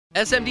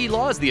SMD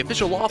Law is the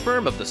official law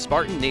firm of the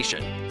Spartan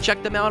Nation.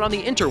 Check them out on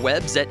the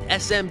interwebs at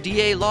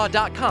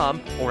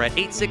smdalaw.com or at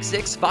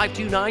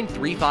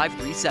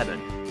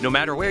 866-529-3537. No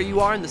matter where you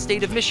are in the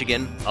state of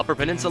Michigan, Upper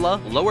Peninsula,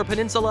 Lower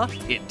Peninsula,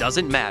 it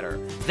doesn't matter.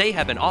 They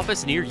have an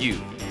office near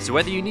you. So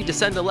whether you need to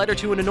send a letter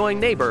to an annoying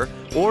neighbor,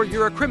 or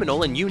you're a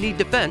criminal and you need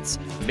defense,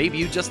 maybe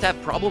you just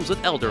have problems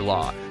with elder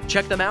law,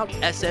 check them out,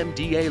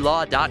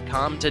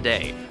 smdalaw.com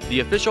today. The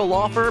official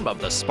law firm of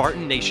the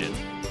Spartan Nation.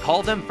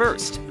 Call them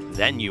first,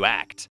 then you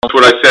act. That's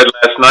what I said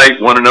last night.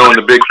 1-0 in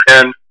the Big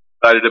Ten.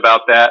 Excited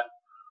about that.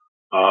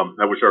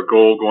 That was our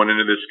goal going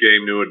into this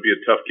game. Knew it'd be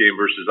a tough game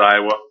versus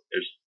Iowa.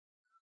 There's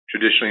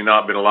traditionally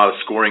not been a lot of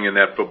scoring in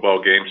that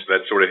football game, so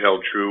that sort of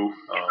held true.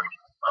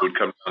 It would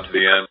come down to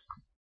the end.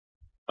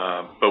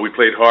 But we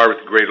played hard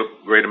with a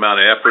great amount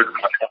of effort.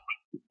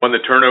 Won the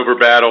turnover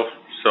battle,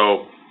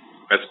 so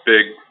that's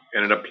big.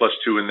 Ended up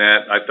 +2 in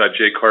that. I thought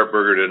Jake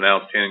Hartberger did an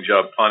outstanding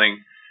job punting.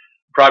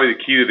 Probably the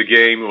key to the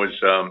game was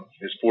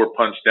his 4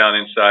 punts down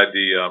inside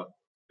I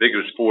think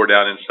it was 4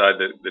 down inside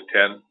the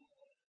 10,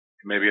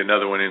 maybe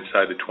another one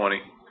inside the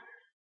 20.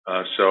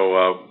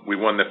 So we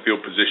won the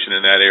field position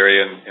in that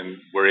area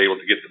and were able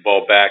to get the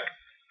ball back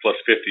 +50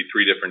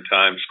 3 different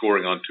times,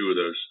 scoring on 2 of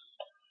those.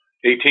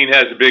 18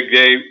 has a big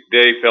day.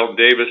 Felton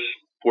Davis,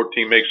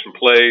 14 makes some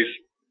plays.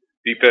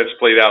 Defense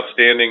played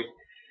outstanding.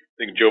 I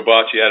think Joe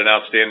Bocci had an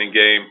outstanding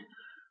game.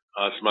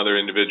 Some other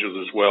individuals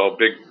as well.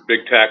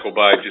 Big tackle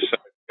by Josiah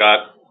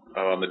Scott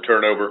on the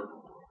turnover.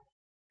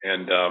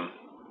 And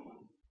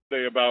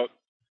say about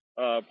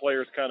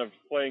players kind of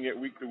playing it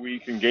week to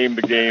week and game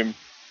to game.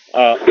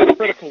 How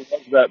critical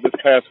was that this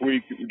past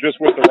week,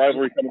 just with the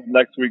rivalry coming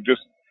next week,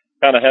 just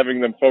kind of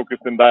having them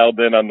focused and dialed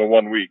in on the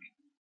 1 week?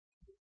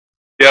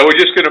 Yeah, we're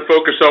just going to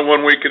focus on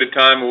 1 week at a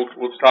time.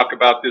 We'll talk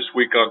about this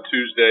week on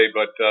Tuesday,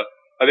 but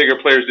I think our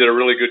players did a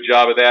really good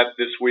job of that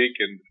this week,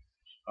 and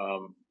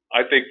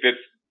I think that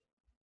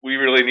we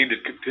really need to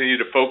continue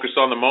to focus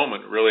on the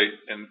moment, really,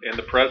 and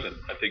the present.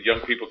 I think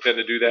young people tend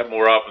to do that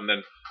more often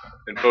than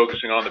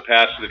focusing on the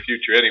past or the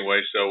future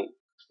anyway, so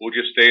we'll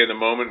just stay in the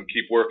moment and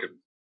keep working.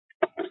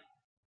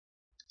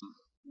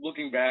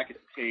 Looking back at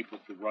the tape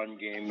with the run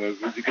game,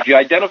 could you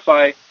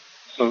identify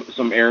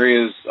some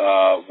areas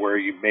where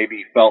you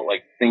maybe felt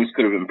like things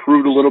could have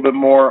improved a little bit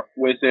more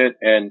with it?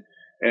 And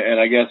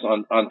I guess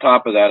on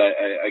top of that,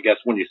 I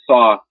guess when you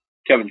saw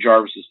Kevin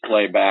Jarvis's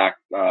play back,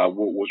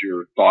 what was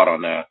your thought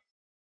on that?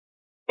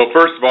 Well,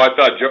 first of all, I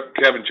thought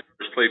Kevin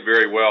Jarvis played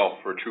very well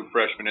for a true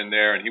freshman in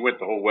there, and he went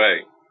the whole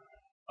way.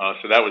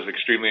 So that was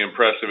extremely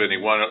impressive, and he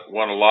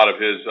won a lot of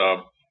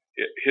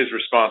his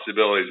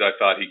responsibilities. I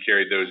thought he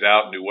carried those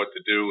out, knew what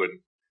to do,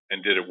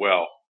 and did it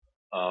well.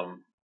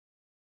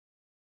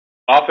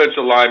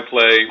 Offensive line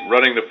play,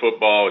 running the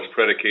football is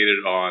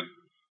predicated on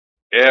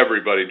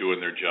everybody doing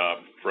their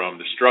job, from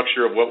the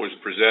structure of what was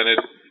presented,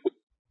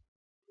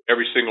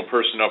 every single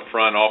person up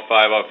front, all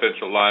 5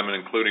 offensive linemen,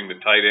 including the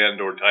tight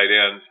end or tight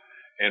ends,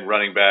 and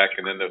running back,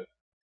 and then the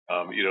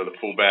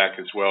fullback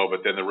as well,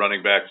 but then the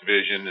running back's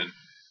vision and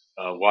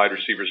wide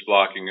receivers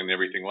blocking and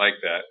everything like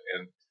that.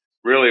 And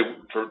really,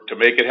 to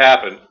make it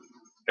happen,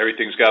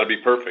 everything's got to be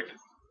perfect.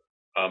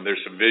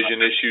 There's some vision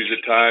issues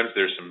at times.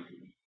 There's some,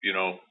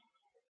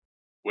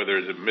 whether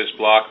it's a missed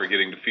block or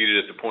getting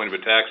defeated at the point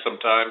of attack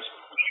sometimes.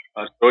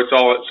 So it's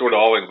all sort of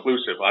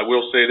all-inclusive. I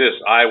will say this.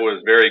 Iowa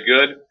is very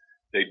good.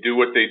 They do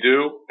what they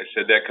do. I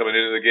said that coming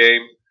into the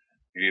game.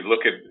 If you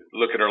look at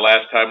our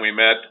last time we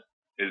met,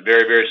 it's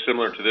very, very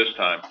similar to this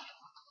time.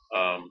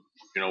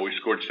 We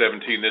scored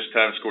 17 this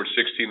time, scored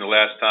 16 the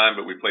last time,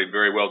 but we played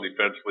very well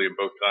defensively in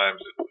both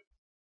times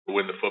to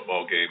win the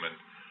football game. And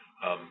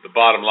the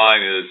bottom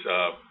line is,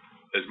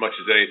 as much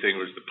as anything,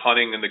 was the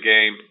punting in the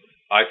game.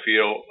 I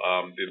feel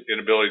the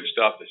inability to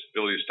stop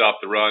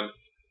the run,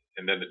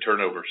 and then the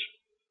turnovers.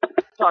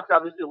 Talked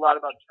obviously a lot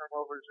about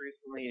turnovers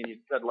recently, and you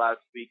said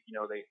last week,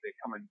 they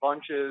come in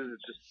bunches.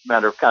 It's just a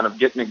matter of kind of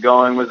getting it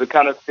going. Was it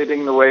kind of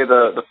fitting the way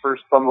the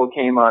first fumble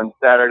came on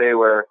Saturday,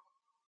 where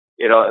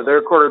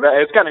their quarterback?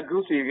 It's kind of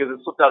goofy because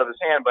it slipped out of his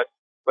hand, but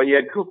you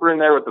had Cooper in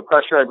there with the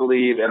pressure, I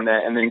believe, and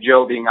then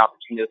Joe being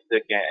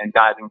opportunistic and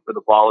diving for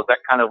the ball. Is that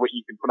kind of what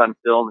you can put on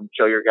film and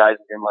show your guys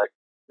again, like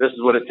this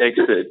is what it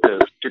takes to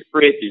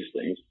create these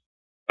things?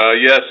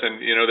 Yes,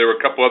 and there were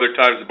a couple other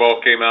times the ball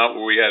came out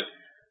where we had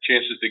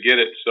chances to get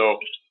it. So,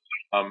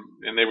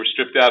 and they were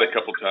stripped out a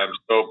couple times.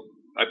 So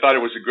I thought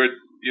it was a good,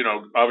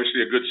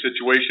 obviously a good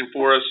situation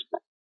for us.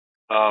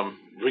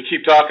 We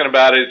keep talking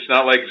about it. It's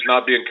not like it's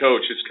not being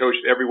coached. It's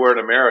coached everywhere in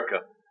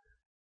America.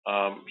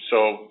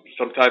 So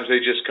sometimes they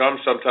just come,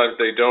 sometimes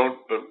they don't,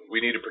 but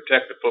we need to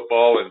protect the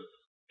football and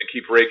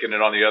keep raking it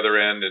on the other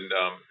end and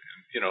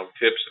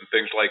tips and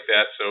things like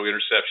that. So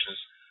interceptions,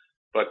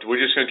 but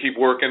we're just going to keep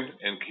working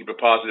and keep a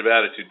positive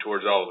attitude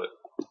towards all of it.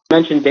 You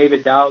mentioned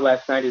David Dow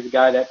last night as a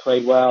guy that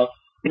played well.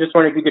 I'm just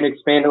wondering if you can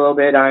expand a little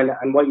bit on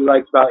what you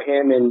liked about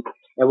him and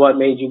what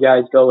made you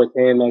guys go with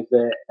him as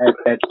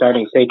that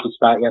starting safety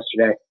spot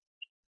yesterday.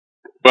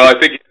 Well, I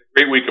think he had a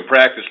great week of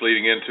practice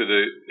leading into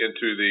the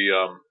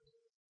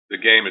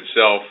game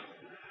itself.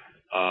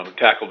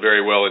 tackled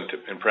very well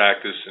in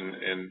practice,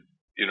 and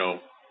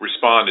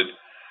responded.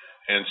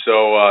 And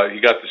so he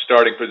got the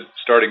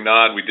starting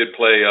nod. We did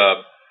play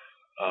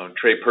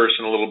Trey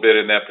Person a little bit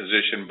in that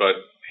position, but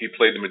he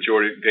played the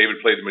majority.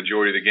 David played the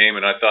majority of the game,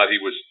 and I thought he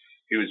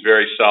was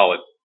very solid.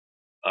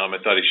 I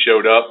thought he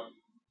showed up.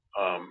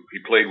 He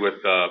played with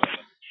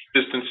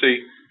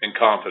consistency and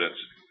confidence.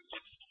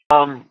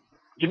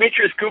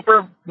 Demetrius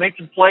Cooper made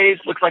some plays.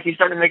 Looks like he's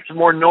starting to make some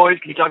more noise.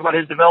 Can you talk about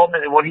his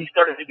development and what he's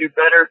starting to do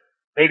better,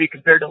 maybe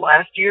compared to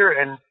last year?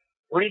 And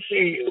where do you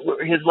see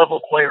his level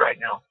of play right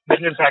now?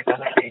 His impact on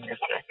that game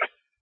yesterday?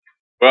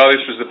 Well,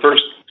 this was the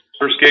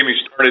first game he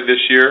started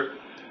this year.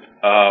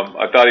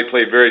 I thought he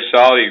played very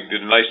solid. He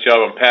did a nice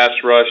job on pass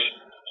rush.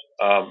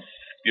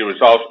 It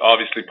was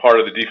obviously part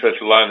of the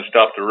defensive line to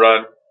stop the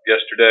run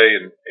yesterday,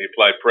 and he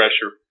applied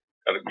pressure,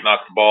 got to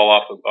knock the ball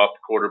off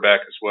the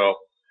quarterback as well.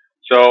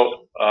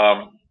 So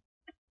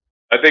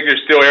I think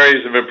there's still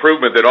areas of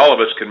improvement that all of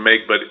us can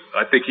make, but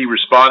I think he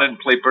responded and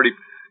played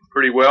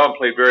pretty well and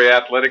played very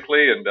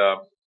athletically and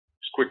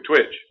just quick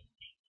twitch.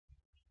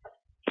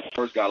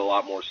 First got a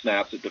lot more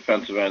snaps at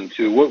defensive end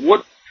too.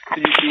 What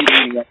did you see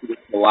leading up to this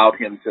that allowed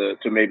him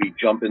to maybe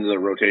jump into the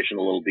rotation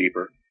a little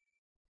deeper?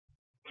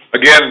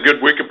 Again,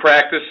 good week of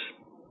practice,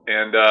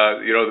 and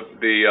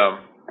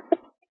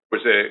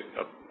was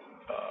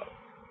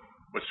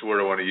what's the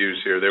word I want to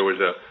use here?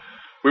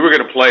 We were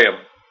going to play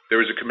him. There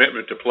was a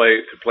commitment to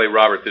play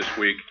Robert this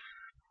week.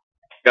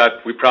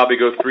 We probably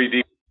go 3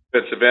 deep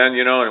defensive end,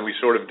 and we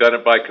sort of done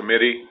it by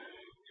committee.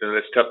 So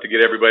that's tough to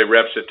get everybody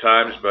reps at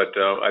times, but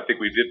I think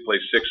we did play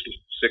six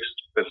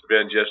defensive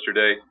ends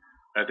yesterday.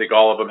 I think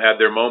all of them had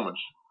their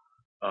moments,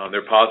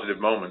 their positive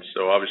moments.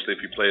 So obviously,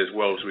 if you play as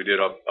well as we did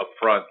up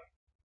front,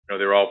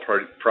 they're all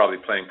probably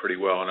playing pretty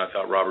well. And I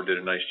thought Robert did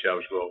a nice job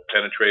as well.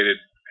 Penetrated,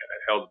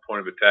 held the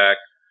point of attack.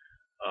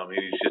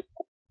 He's just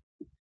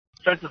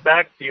defensive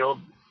backfield,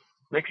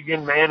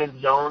 Michigan man in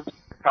zone,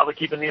 probably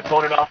keeping the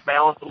opponent off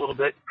balance a little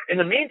bit. In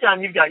the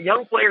meantime, you've got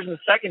young players in the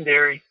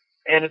secondary,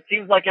 and it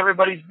seems like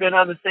everybody's been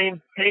on the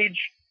same page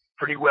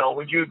pretty well.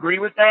 Would you agree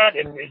with that?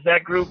 And is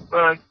that group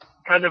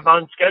kind of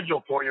on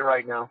schedule for you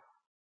right now?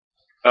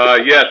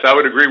 Yes, I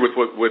would agree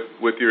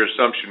with your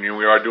assumption.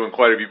 We are doing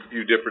quite a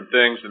few different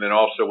things, and then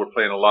also we're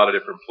playing a lot of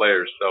different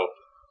players. So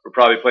we're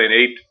probably playing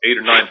eight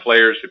or nine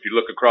players. If you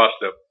look across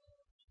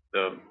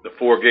the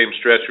 4-game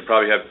stretch, we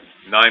probably have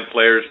 9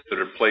 players that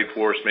have played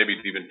for us, maybe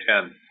even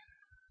 10.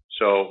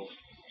 So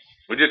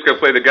we're just going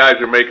to play the guys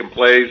who are making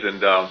plays and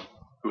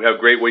who have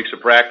great weeks of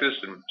practice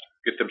and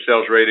get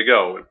themselves ready to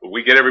go. If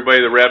we get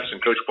everybody the reps,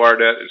 and Coach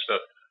Barnett,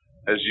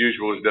 as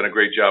usual, has done a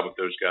great job with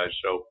those guys.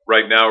 So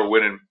right now we're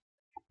winning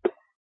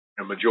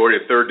a majority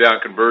of third down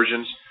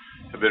conversions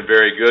have been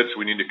very good, so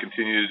we need to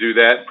continue to do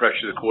that,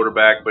 pressure the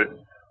quarterback. But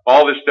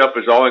all this stuff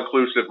is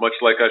all-inclusive, much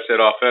like I said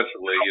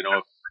offensively.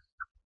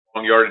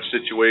 Long yardage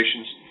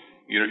situations,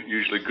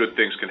 usually good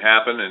things can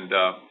happen,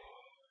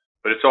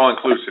 but it's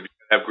all-inclusive.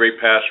 You have great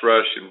pass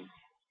rush and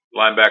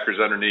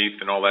linebackers underneath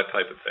and all that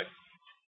type of thing.